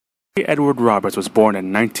Edward Roberts was born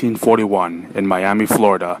in 1941 in Miami,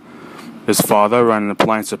 Florida. His father ran an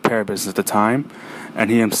appliance repair business at the time, and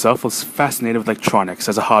he himself was fascinated with electronics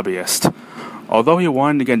as a hobbyist. Although he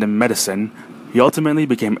wanted to get into medicine, he ultimately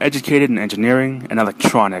became educated in engineering and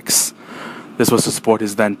electronics. This was to support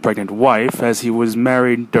his then pregnant wife as he was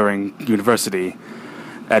married during university.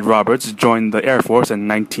 Ed Roberts joined the Air Force in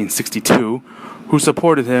 1962, who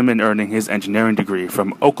supported him in earning his engineering degree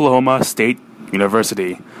from Oklahoma State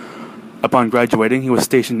University. Upon graduating, he was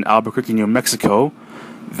stationed in Albuquerque, New Mexico.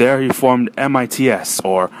 There he formed MITS,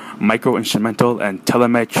 or Micro-Instrumental and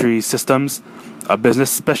Telemetry Systems, a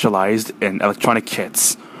business specialized in electronic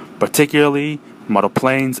kits, particularly model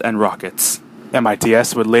planes and rockets.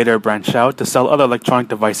 MITS would later branch out to sell other electronic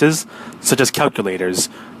devices, such as calculators,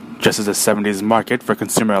 just as the 70s market for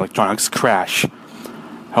consumer electronics crashed.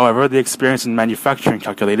 However, the experience in manufacturing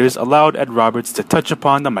calculators allowed Ed Roberts to touch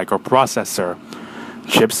upon the microprocessor,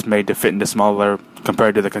 chips made to fit into smaller,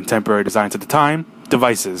 compared to the contemporary designs at the time,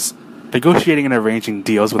 devices. Negotiating and arranging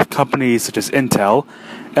deals with companies such as Intel,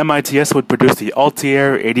 MITS would produce the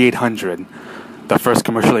Altair 8800, the first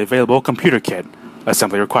commercially available computer kit,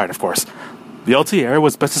 assembly required of course. The Altair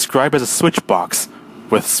was best described as a switch box,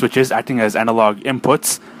 with switches acting as analog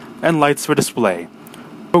inputs and lights for display.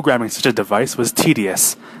 Programming such a device was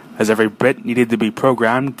tedious, as every bit needed to be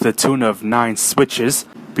programmed to the tune of 9 switches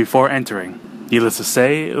before entering. Needless to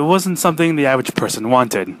say, it wasn't something the average person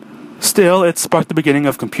wanted. Still, it sparked the beginning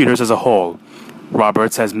of computers as a whole.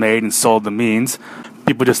 Roberts has made and sold the means.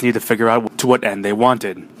 People just need to figure out to what end they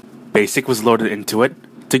wanted. BASIC was loaded into it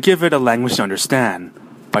to give it a language to understand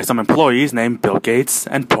by some employees named Bill Gates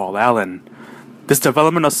and Paul Allen. This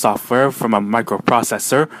development of software from a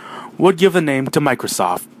microprocessor would give the name to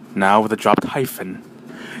Microsoft, now with a dropped hyphen.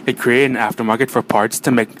 It created an aftermarket for parts to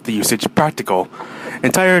make the usage practical.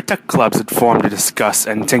 Entire tech clubs had formed to discuss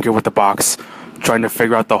and tinker with the box, trying to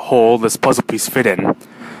figure out the hole this puzzle piece fit in.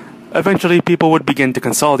 Eventually, people would begin to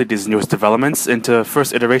consolidate these newest developments into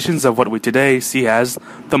first iterations of what we today see as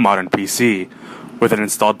the modern PC, with an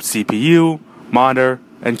installed CPU, monitor,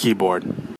 and keyboard.